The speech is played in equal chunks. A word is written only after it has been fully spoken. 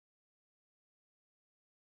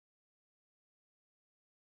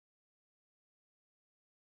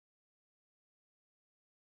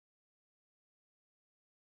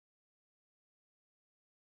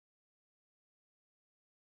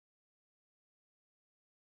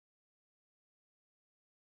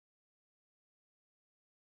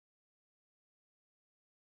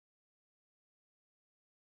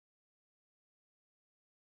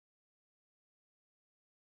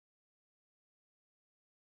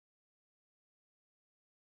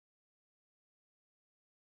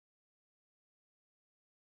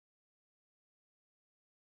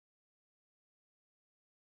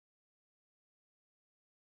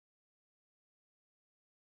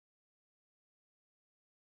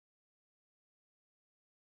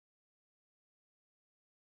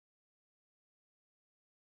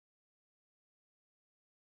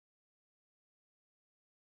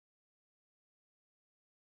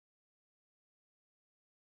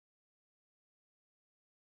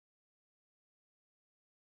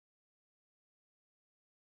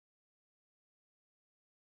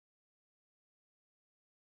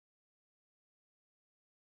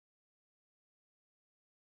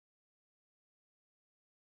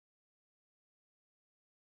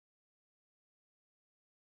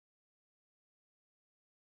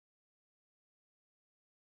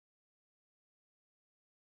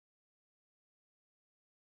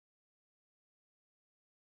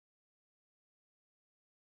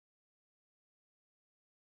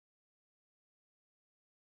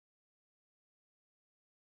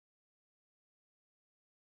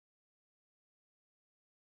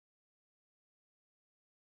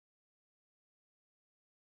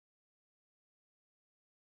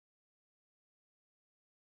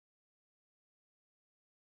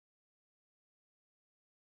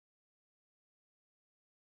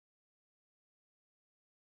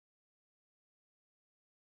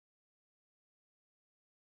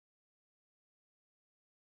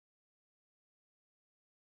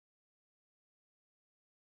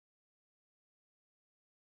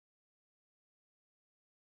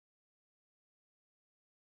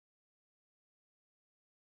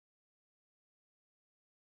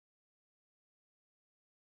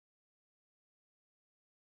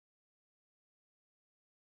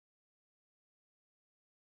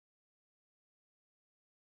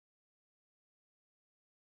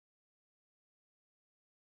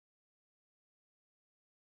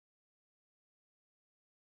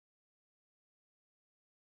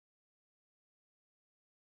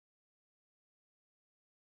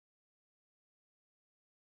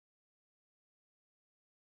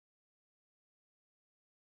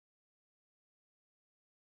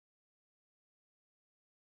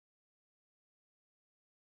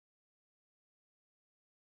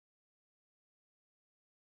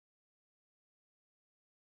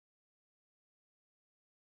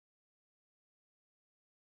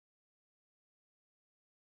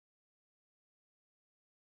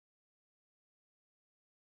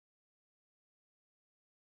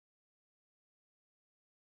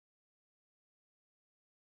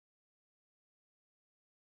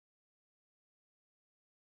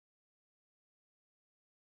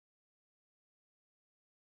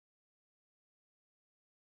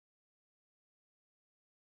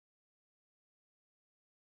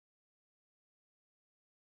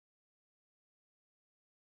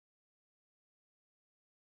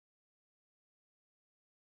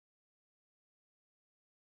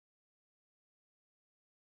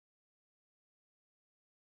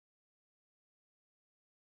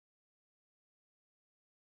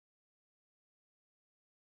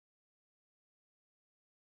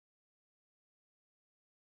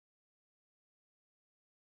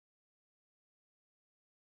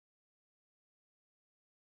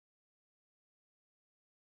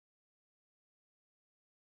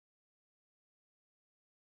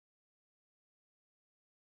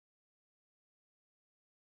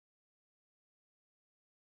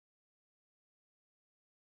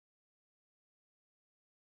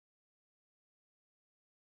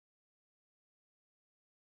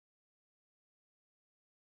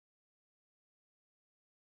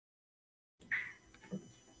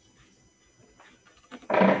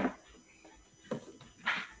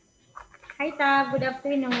Hi, Tab. Good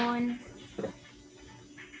afternoon.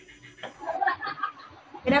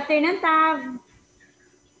 Good afternoon, Tab.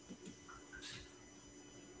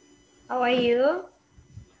 How are you?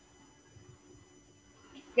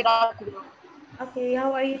 Good afternoon. Okay,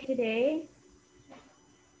 how are you today?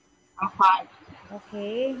 I'm fine.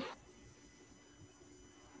 Okay.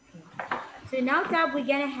 So now, Tab, we're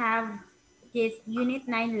gonna have this Unit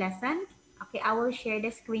 9 lesson. Okay, I will share the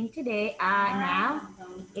screen today. Now,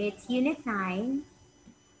 it's Unit 9.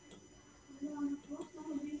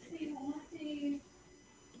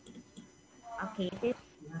 Okay,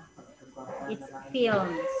 it's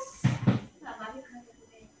films.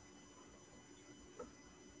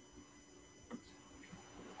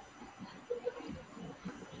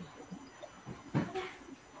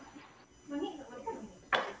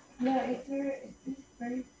 Yeah, it's his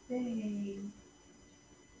birthday.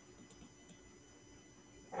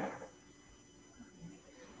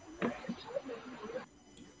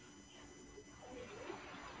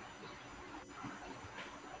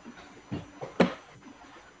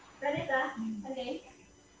 Ready, ka? Okay.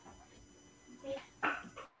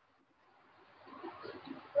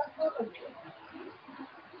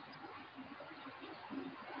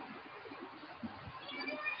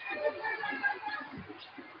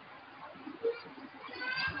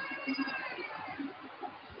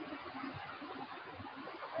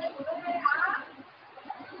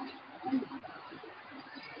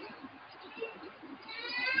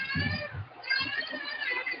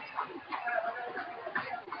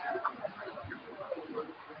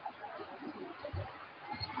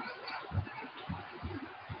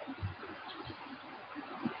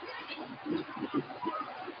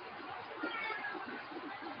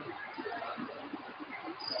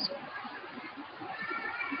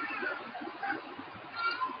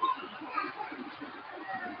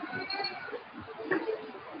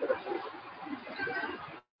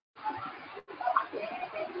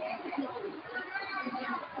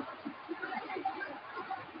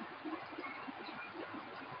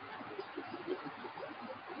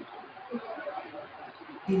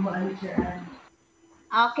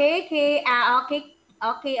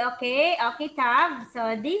 Okay, okay, Tab.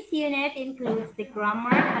 So this unit includes the grammar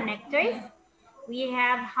connectors. We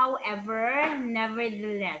have however,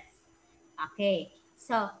 nevertheless. Okay,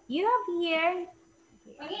 so you have here.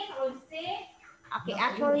 Okay,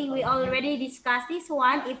 actually, we already discussed this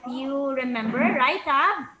one. If you remember, right,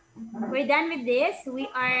 Tab? We're done with this. We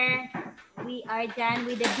are done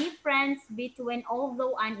with the difference between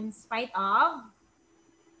although and in spite of.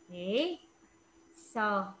 Okay,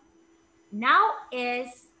 so now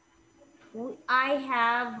is I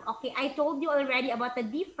have, okay, I told you already about the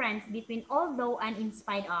difference between although and in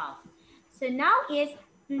spite of. So now is,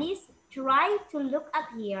 please try to look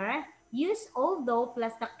at here, use although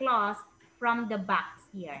plus the clause from the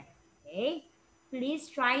box here. Okay, please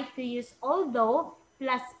try to use although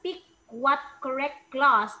plus pick what correct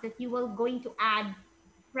clause that you will going to add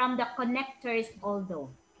from the connectors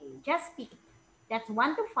although. Okay, just pick. That's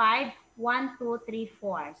 1 to 5, 1, 2, 3,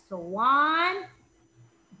 4. So 1,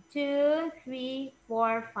 2, 3,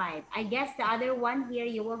 4, 5. I guess the other one here,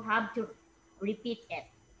 you will have to repeat it.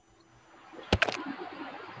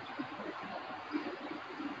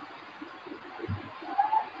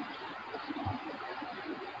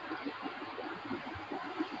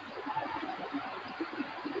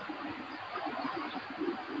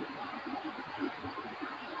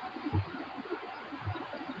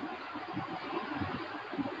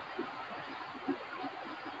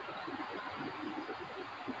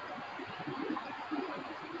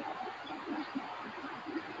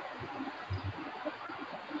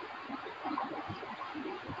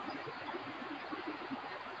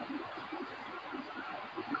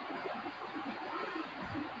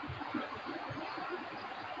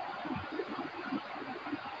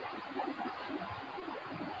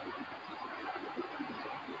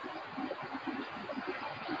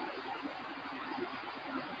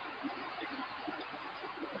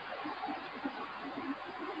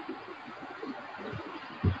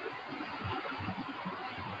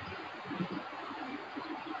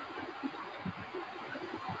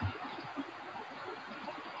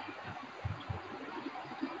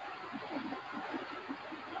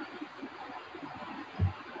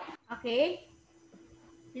 Okay.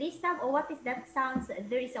 Please stop. Oh, what is that sounds?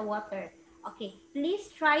 There is a water. Okay. Please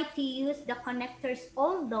try to use the connectors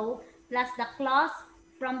although plus the clause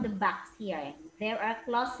from the box here. There are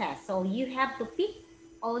clauses. So you have to pick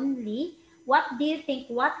only what do you think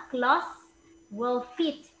what clause will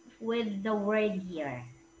fit with the word here.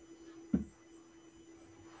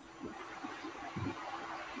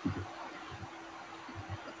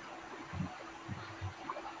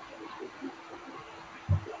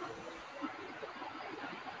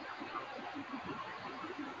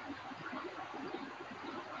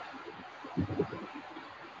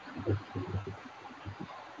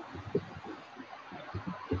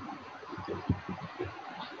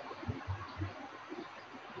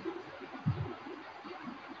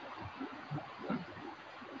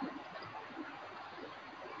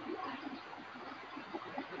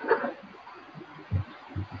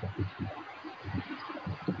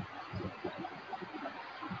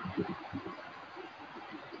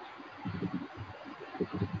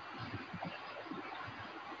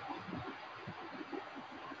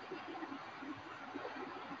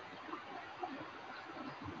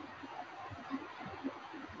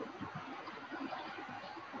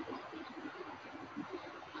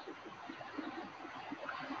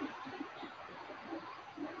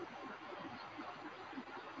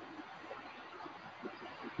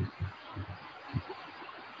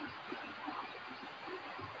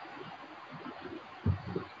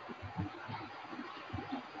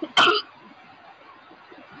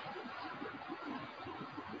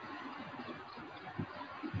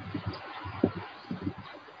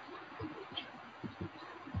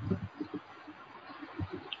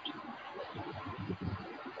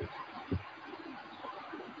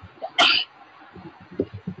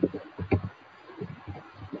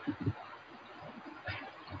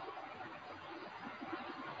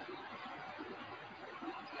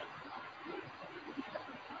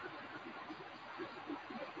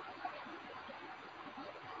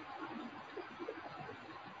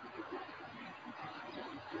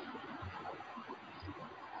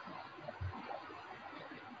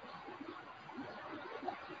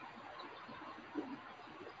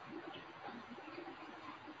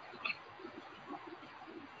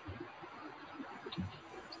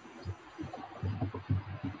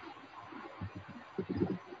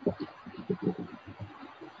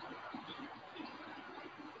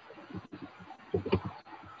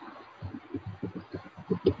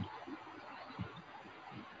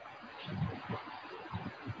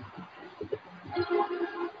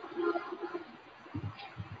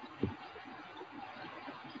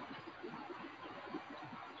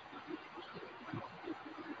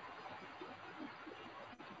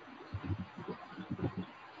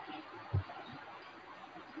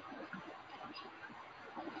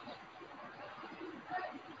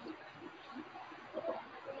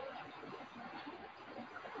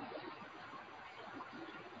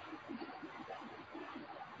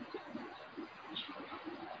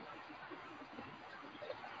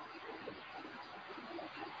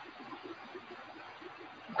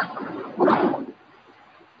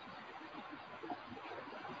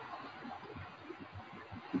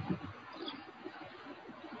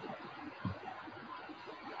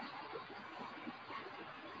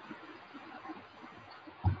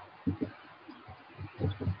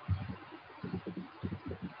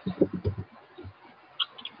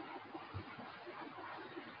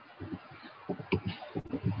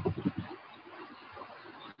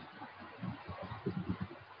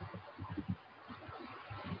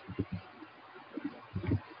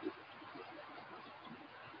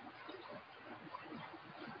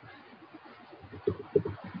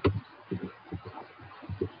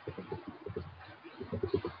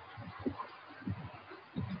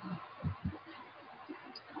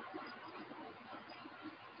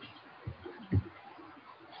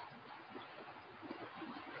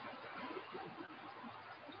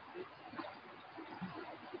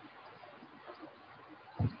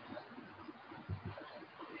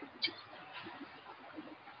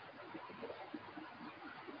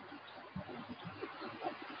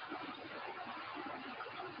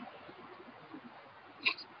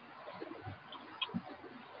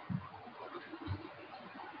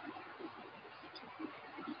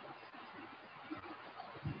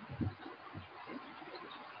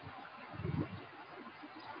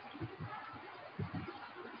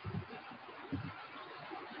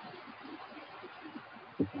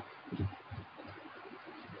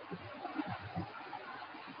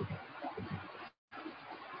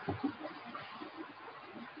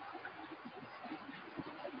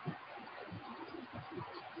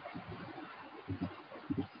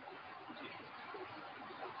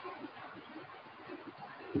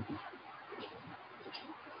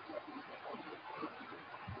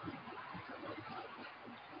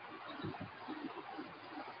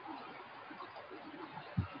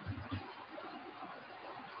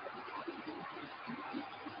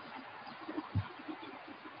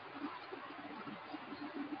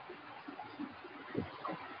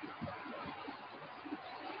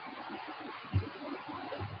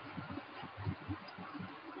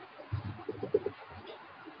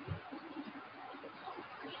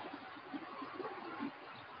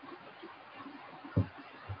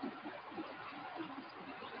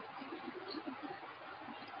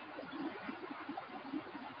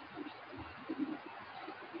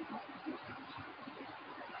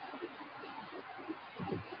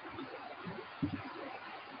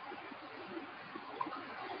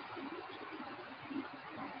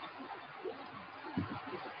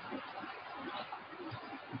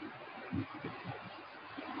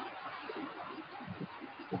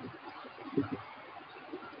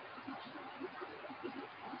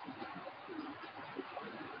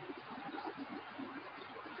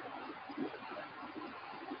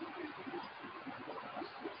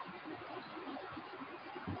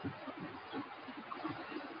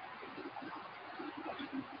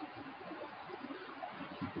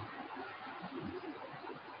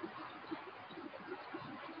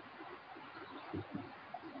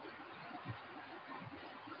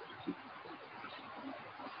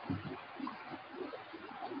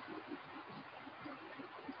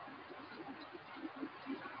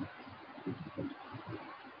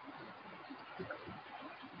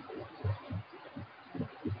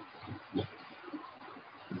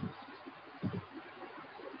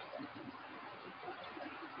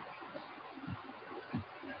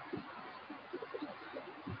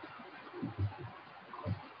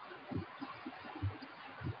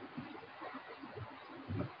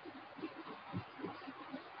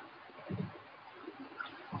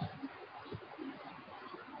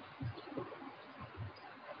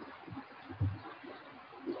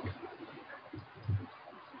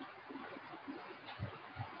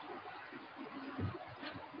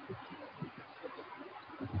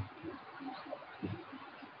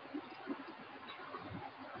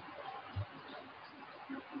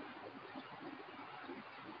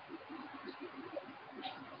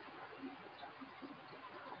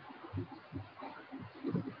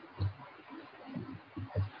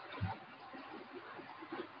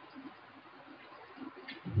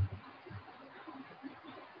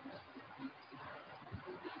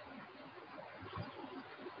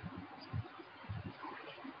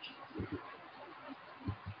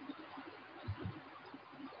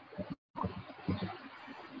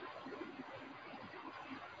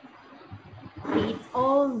 Okay, it's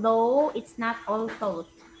although, it's not all thought.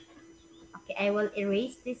 Okay, I will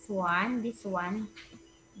erase this one. This one.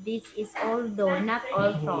 This is although, not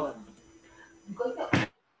all thought.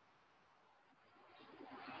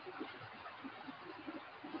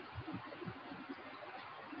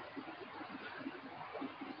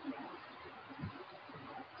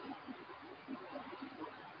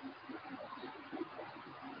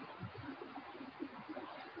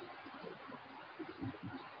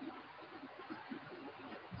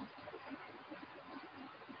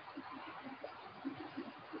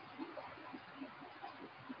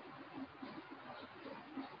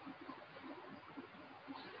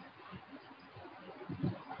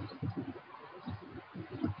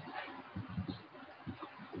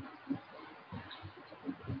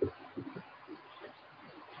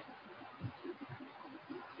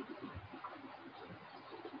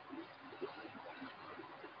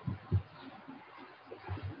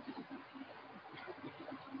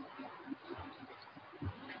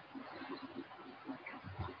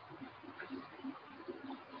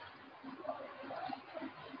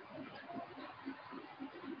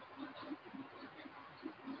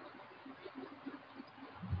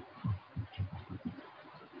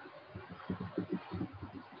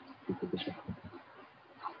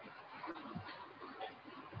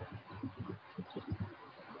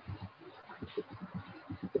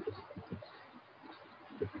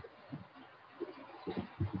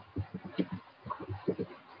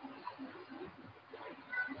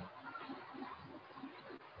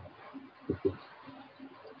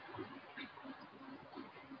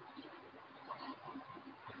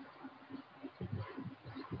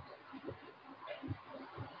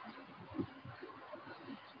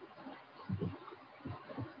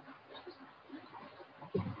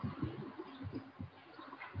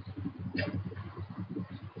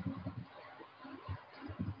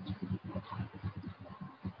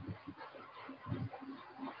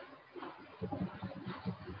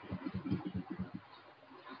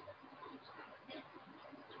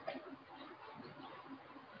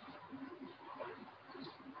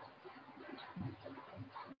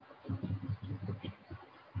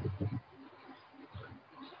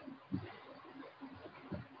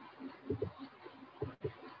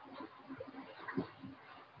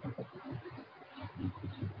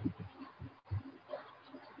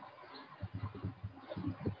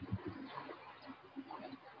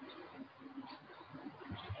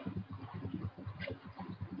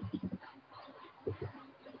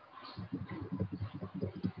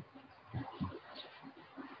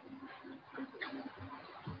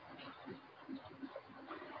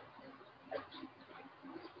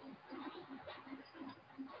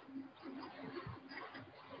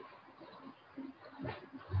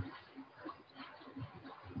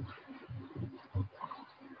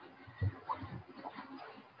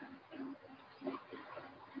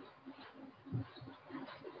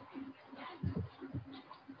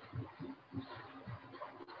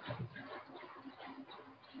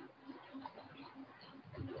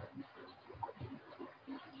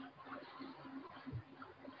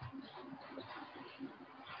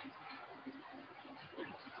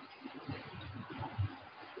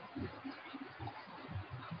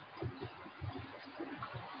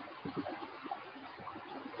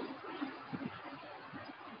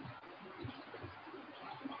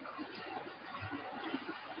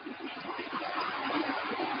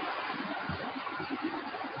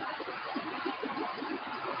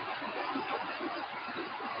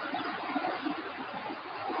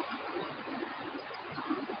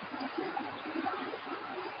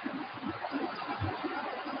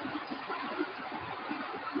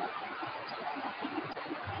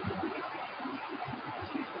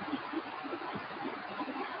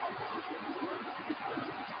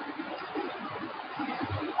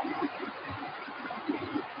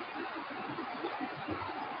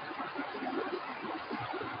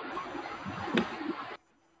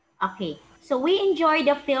 Okay, so we enjoyed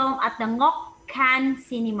the film at the Ngok Can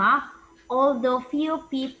Cinema, although few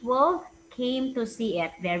people came to see it.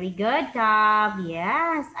 Very good, Tab.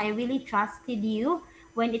 Yes, I really trusted you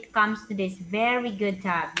when it comes to this. Very good,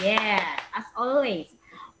 Tab. Yes, as always.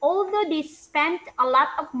 Although they spent a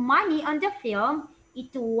lot of money on the film, it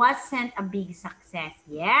wasn't a big success.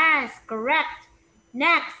 Yes, correct.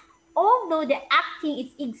 Next, although the acting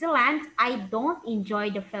is excellent, I don't enjoy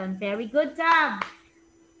the film. Very good, Tab.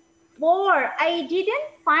 Four, I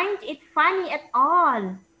didn't find it funny at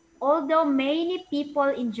all, although many people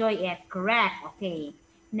enjoy it. Correct. Okay.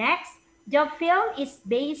 Next, the film is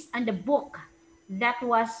based on the book that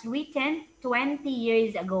was written 20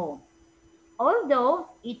 years ago, although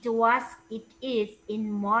it is in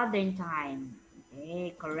modern time.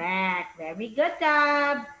 Okay, correct. Very good,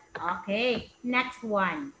 Tab. Okay, next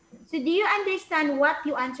one. So do you understand what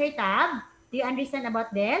you answered, Tab? Do you understand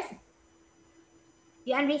about this? Do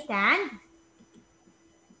you understand?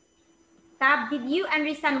 Tab, did you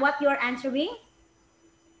understand what you're answering?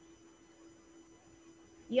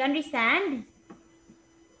 You understand?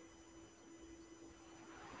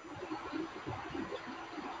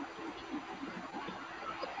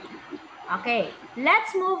 Okay,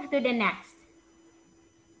 let's move to the next.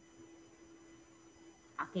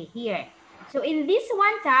 Okay, here. So in this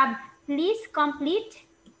one tab, please complete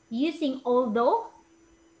using although,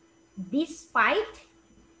 despite,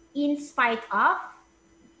 in spite of.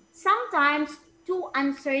 Sometimes two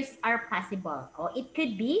answers are possible. Or it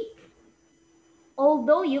could be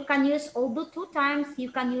although, you can use although two times,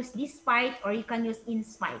 you can use despite, or you can use in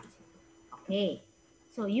spite. Okay,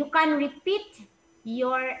 so you can repeat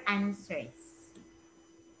your answers.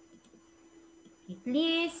 Okay,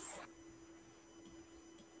 please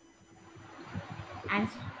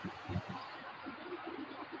answer.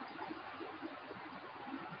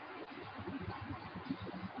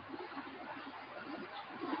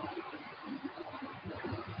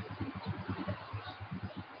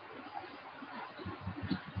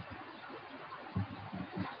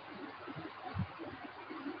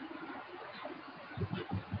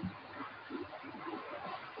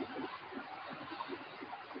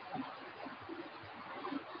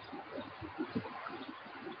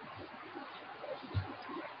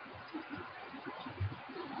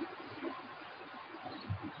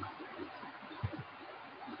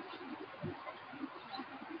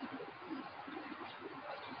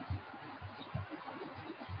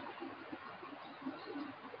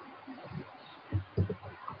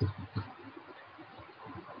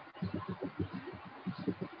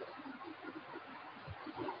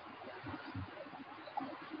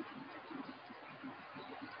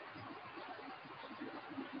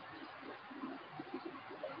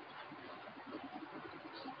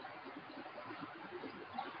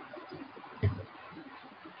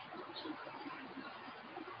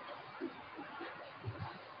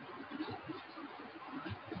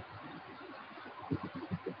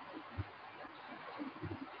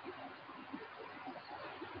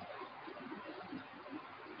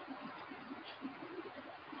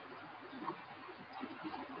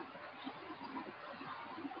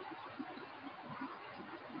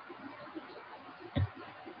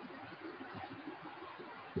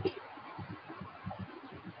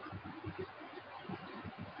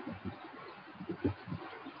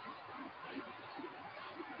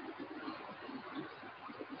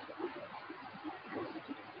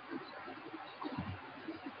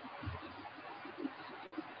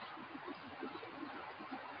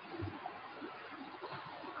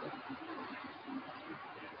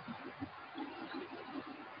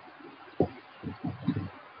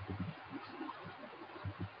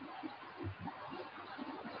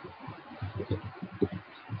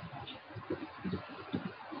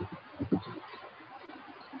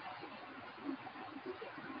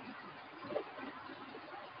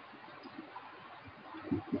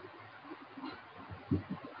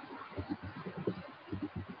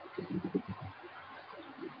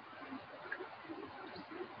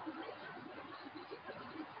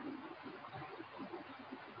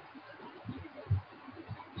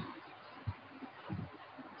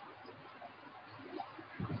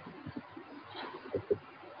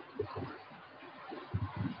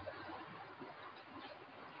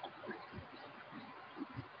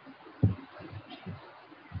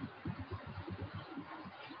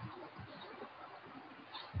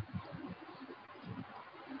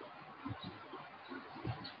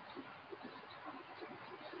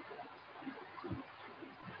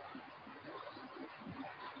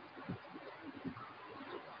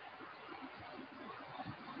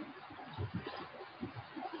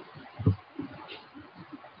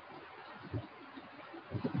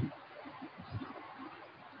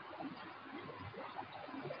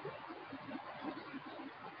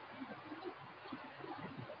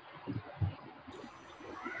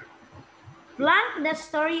 Blank, the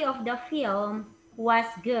story of the film was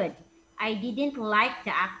good. I didn't like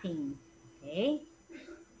the acting. Okay.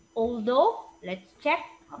 Although, let's check.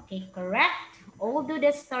 Okay, correct. Although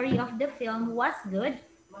the story of the film was good,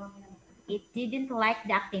 it didn't like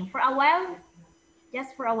the acting. For a while,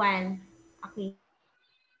 just for a while. Okay,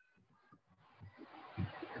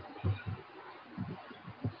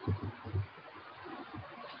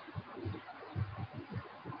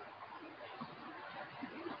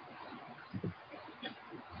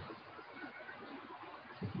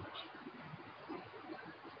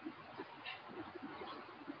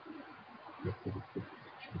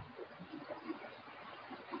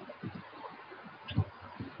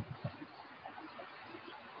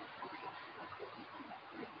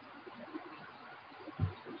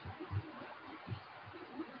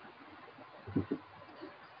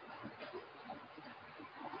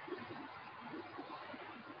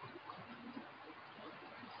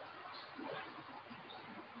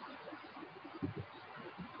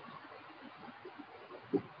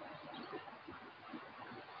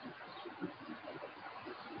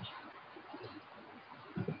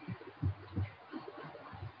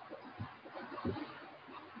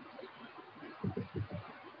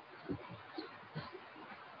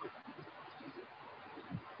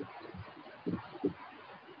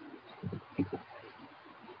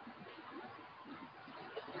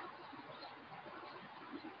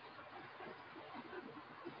 Correct,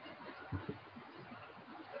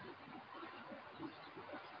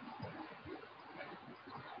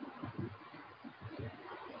 very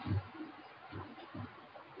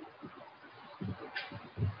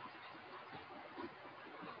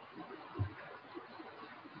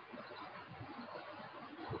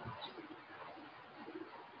good. Okay,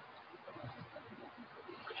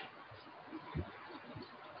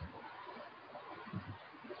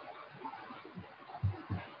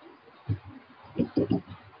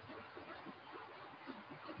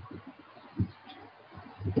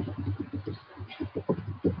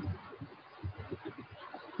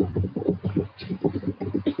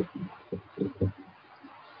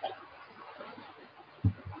 next.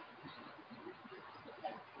 I went to see the film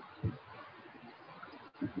despite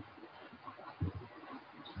feeling really tired.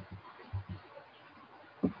 Okay, very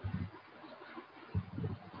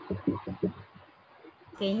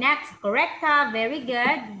good. Okay, next. Correcta, very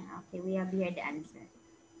good. Okay, we have here the answer.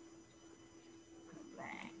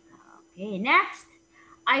 Correct. Okay, next.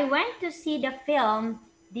 I went to see the film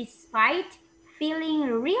despite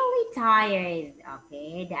feeling really tired.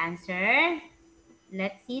 Okay, the answer.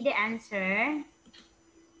 Let's see the answer.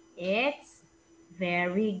 It's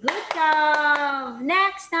very good job.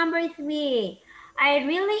 Next, number 3. I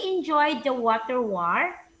really enjoyed the water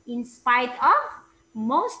war in spite of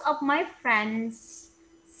most of my friends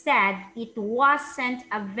said it wasn't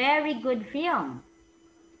a very good film.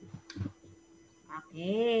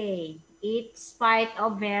 Okay. In spite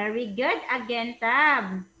of very good again,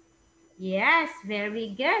 Tab. Yes,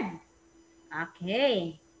 very good.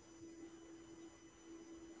 Okay.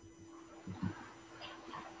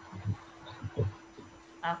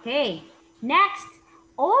 Okay. Next,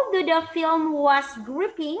 although the film was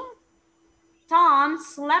gripping, Tom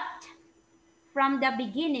slept from the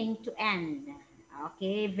beginning to end.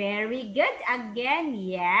 Okay, very good again.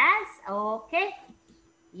 Yes. Okay.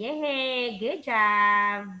 Yay, good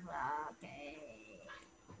job. Okay.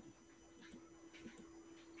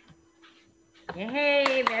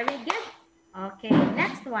 Yay, very good. Okay,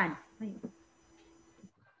 next one.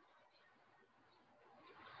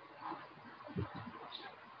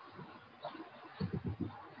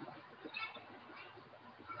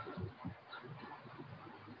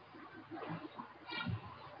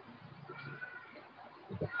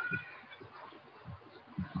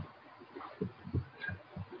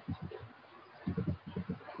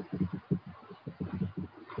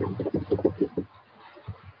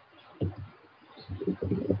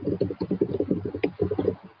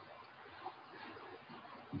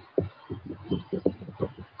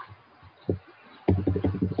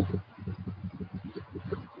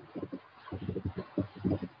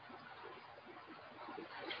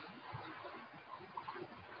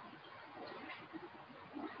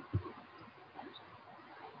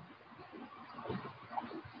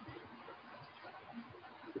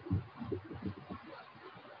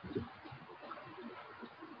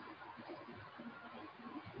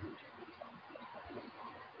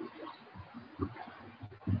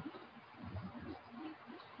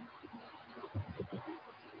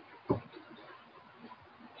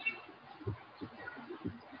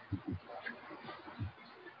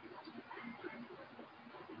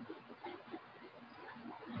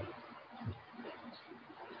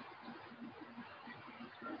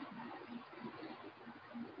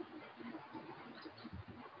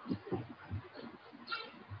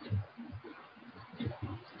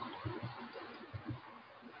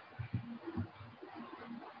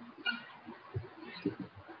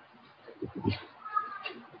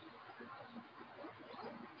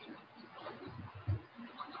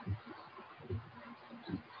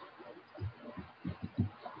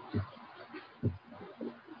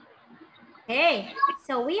 Okay,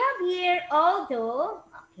 so we have here, although,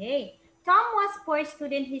 okay, Tom was poor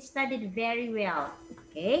student, he studied very well.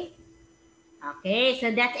 Okay, okay,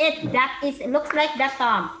 so that's it. That is, looks like that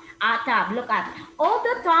Tom. Tab, look at.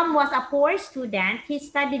 Although Tom was a poor student, he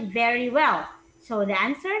studied very well. So the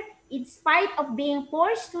answer, in spite of being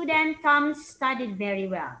poor student, Tom studied very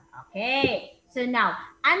well. Okay, so now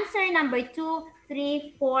answer number 2,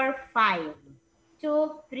 3, 4, 5.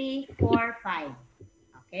 2, 3, 4, 5.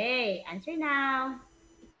 Okay, answer now.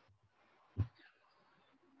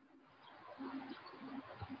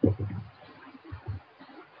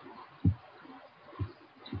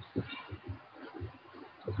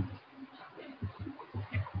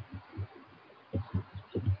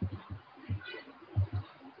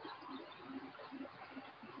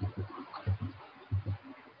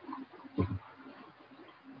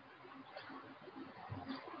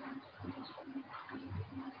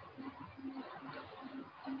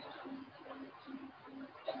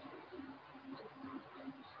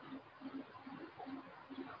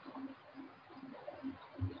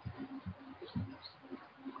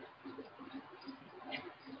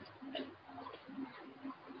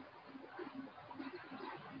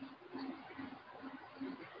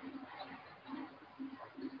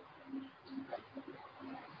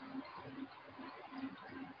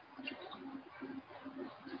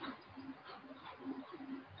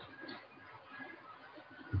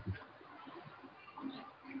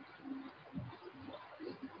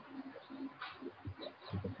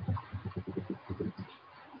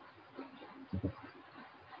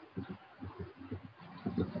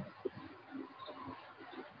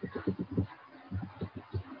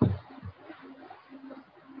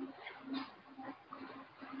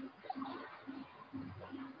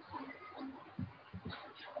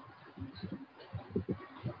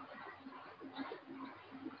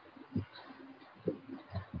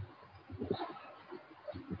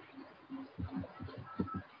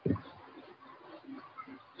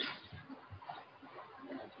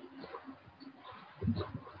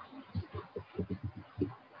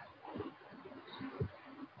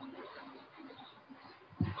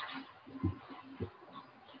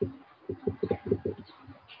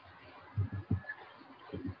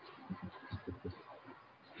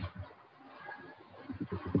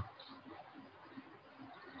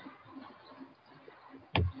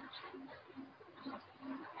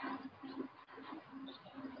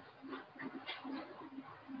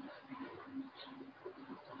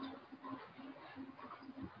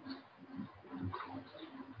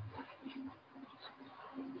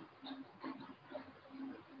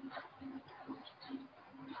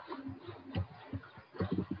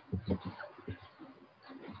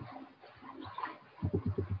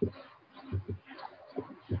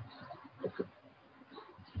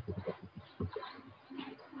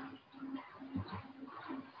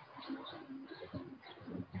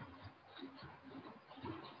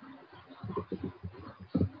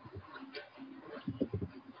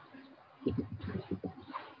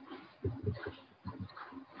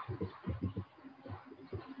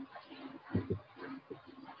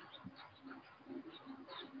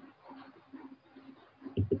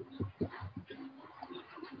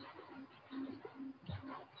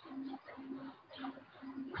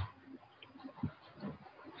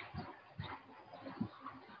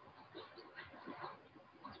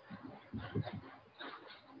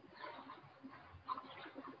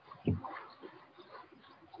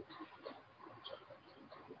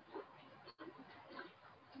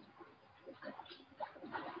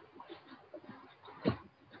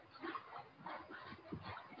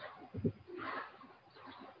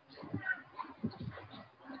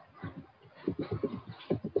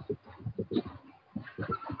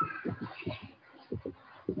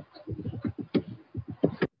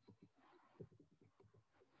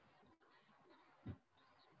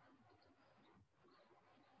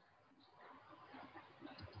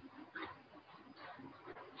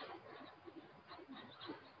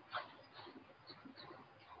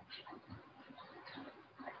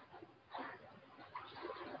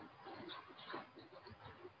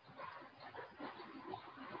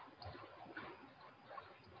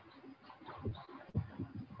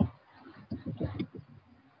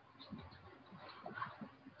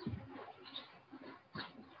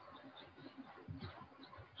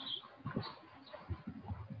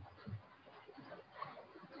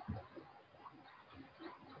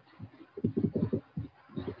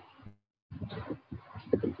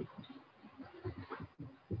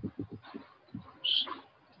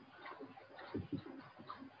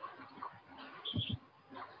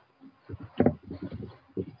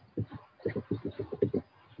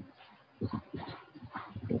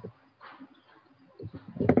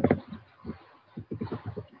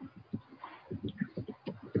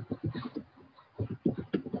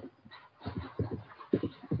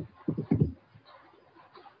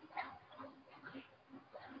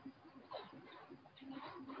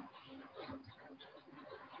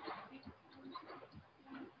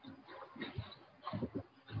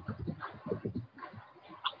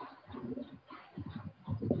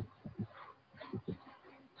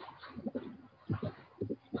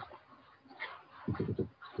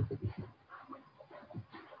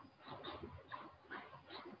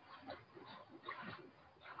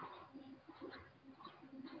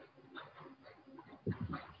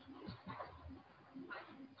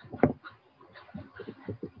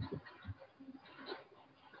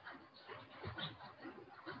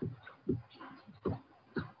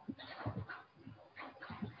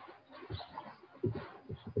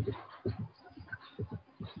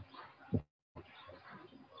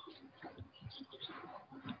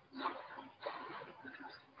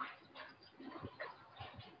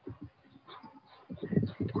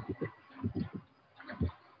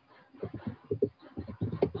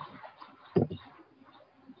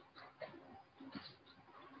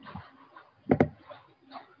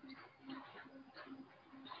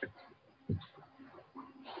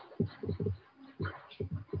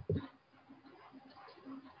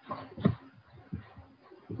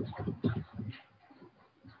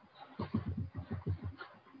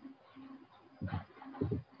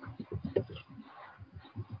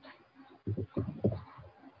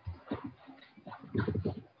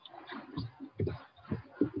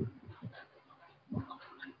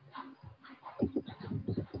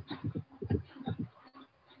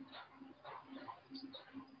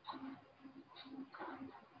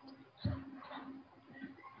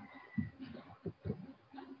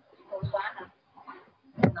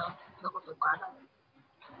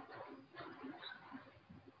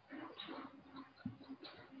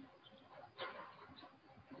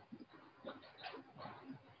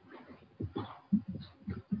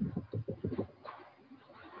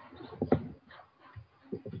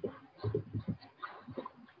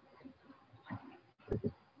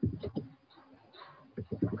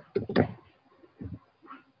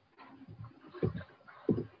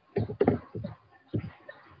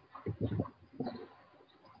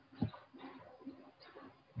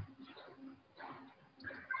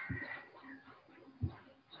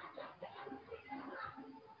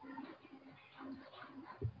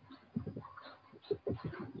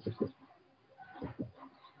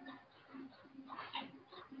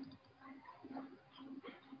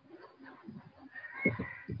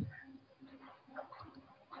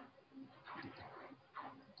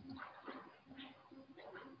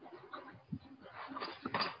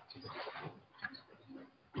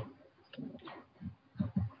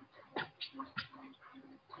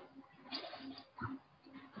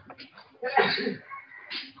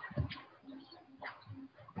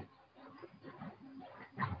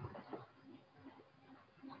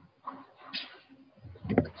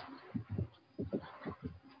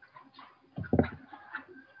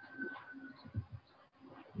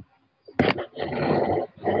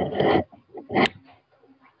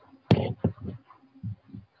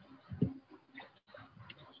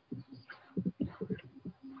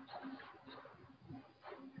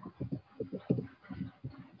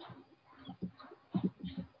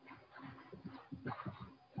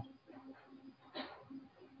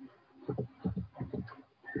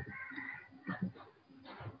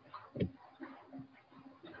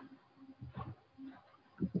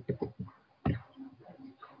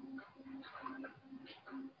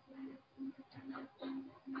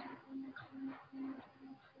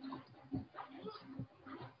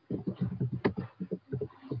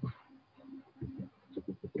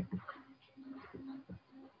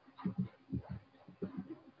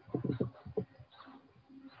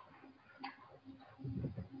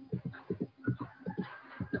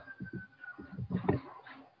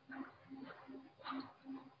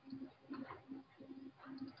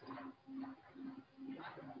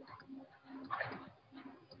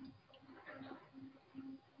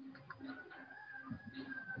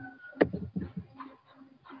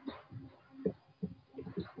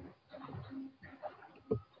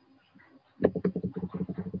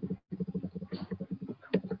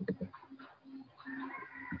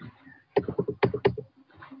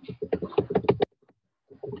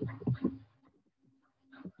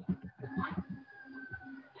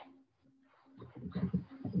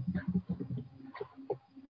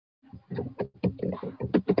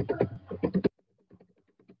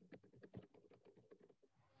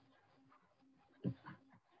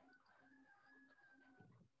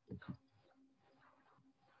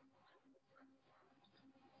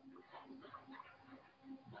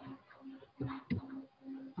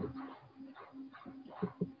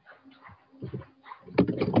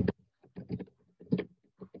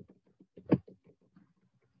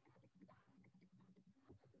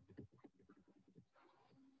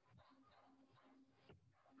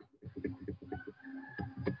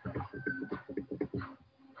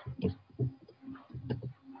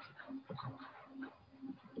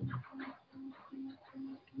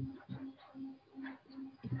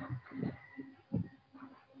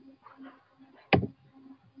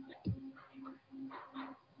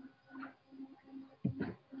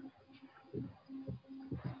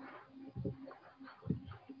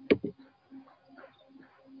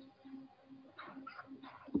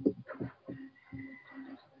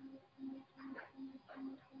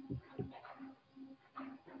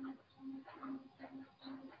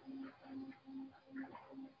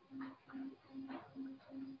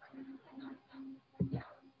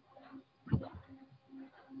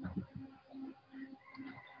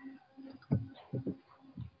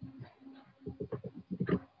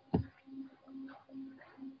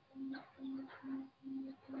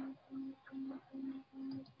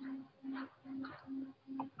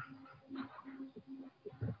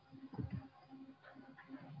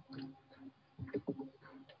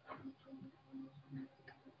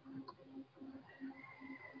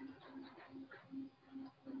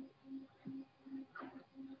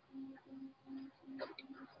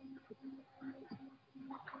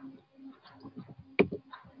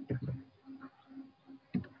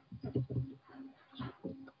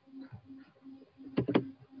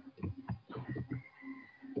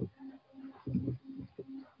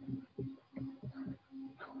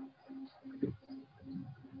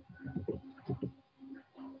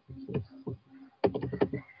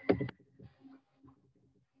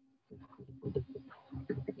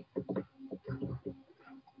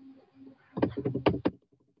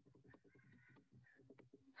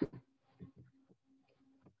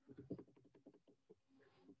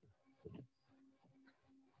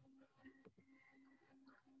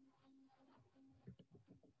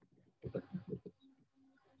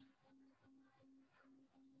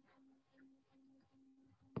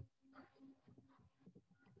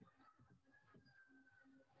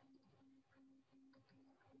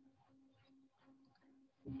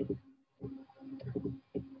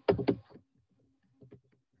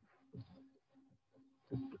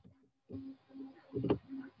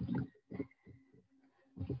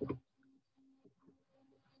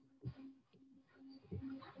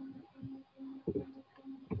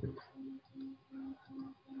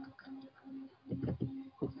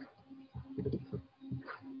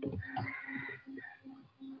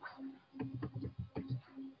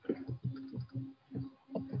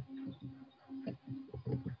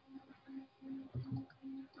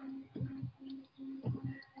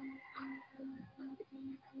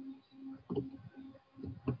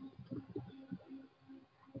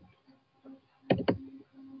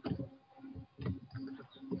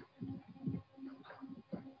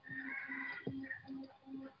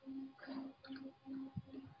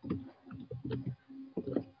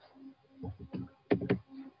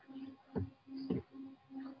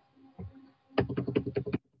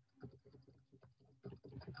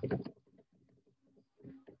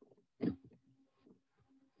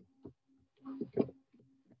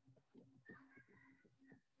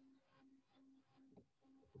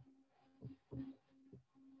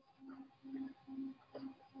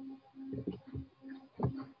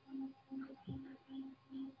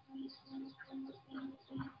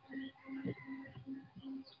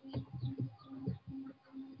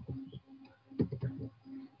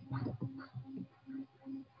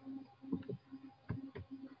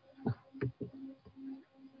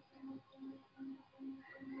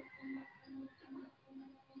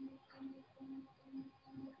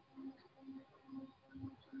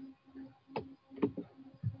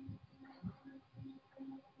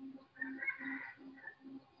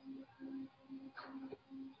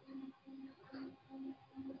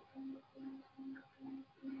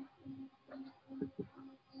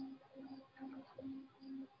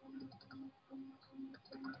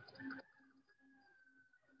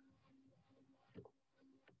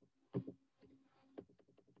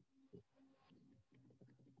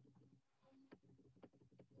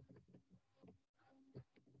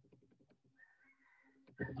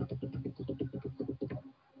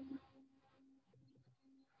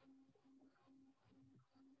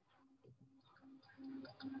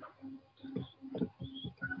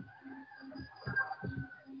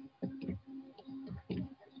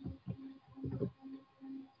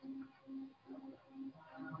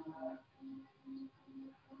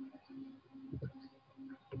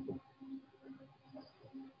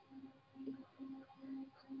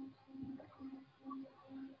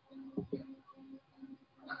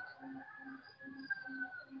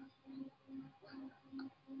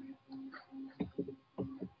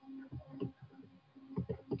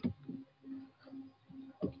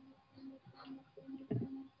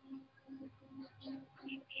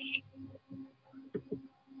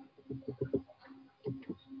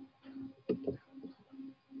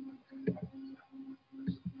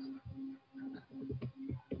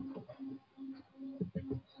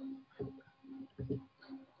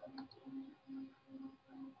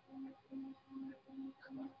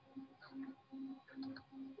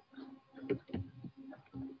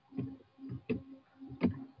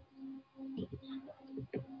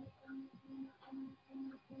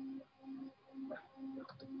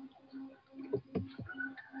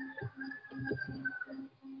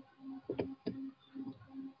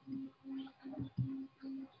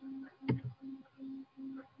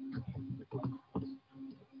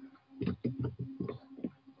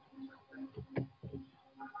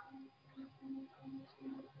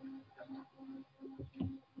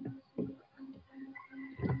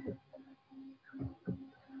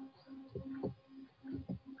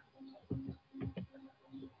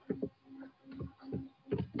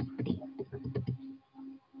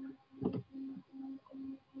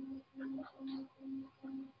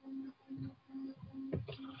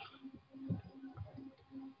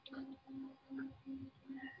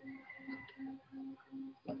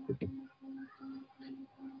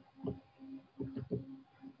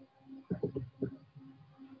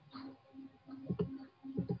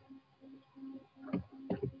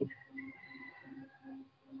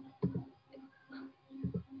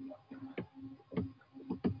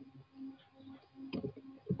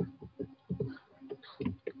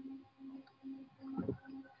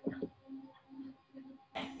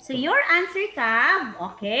 So your answer, Tab,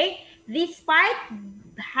 okay, despite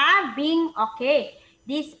having, okay,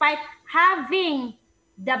 despite having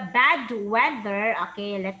the bad weather,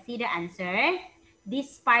 okay, let's see the answer.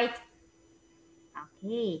 Despite,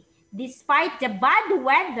 okay, despite the bad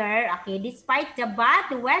weather, okay, despite the bad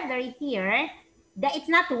weather here, that it's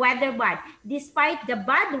not weather bad. Despite the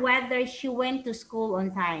bad weather, she went to school on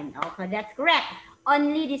time. Okay, that's correct.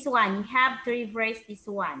 Only this one. You have to reverse this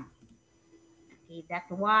one. Okay,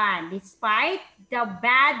 that one. Despite the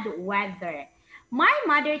bad weather. My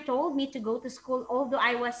mother told me to go to school although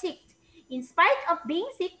I was sick. In spite of being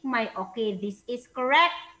sick, okay, this is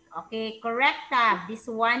correct. Okay, correct, Tab. This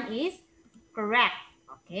one is correct.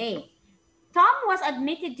 Okay. Tom was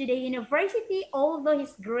admitted to the university although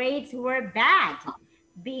his grades were bad.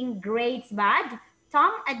 Being grades bad,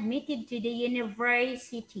 Tom admitted to the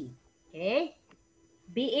university. Okay.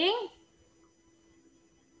 Being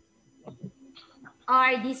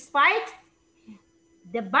or despite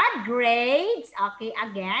the bad grades, okay,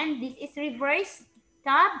 again, this is reverse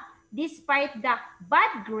tab. Despite the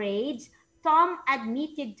bad grades, Tom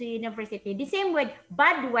admitted to university. The same with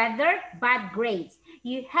bad weather, bad grades.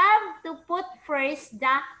 You have to put first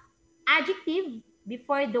the adjective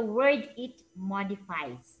before the word it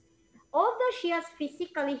modifies. Although she is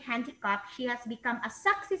physically handicapped, she has become a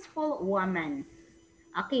successful woman.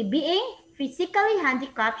 Okay, being physically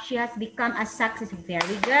handicapped, she has become a success.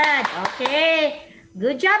 Very good. Okay.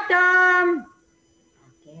 Good job, Tom.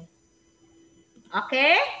 Okay.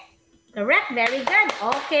 Okay. Correct. Very good.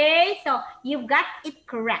 Okay. So you've got it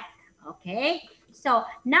correct. Okay. So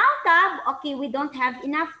now, Tab, okay, we don't have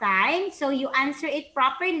enough time. So you answer it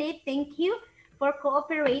properly. Thank you for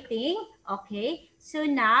cooperating. Okay. So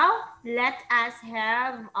now let us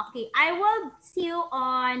have, okay, I will see you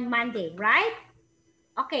on Monday, right?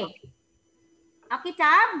 Okay. Okay,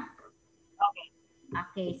 Tab? Okay.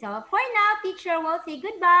 Okay, so for now, teacher will say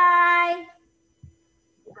goodbye.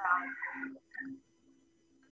 Bye.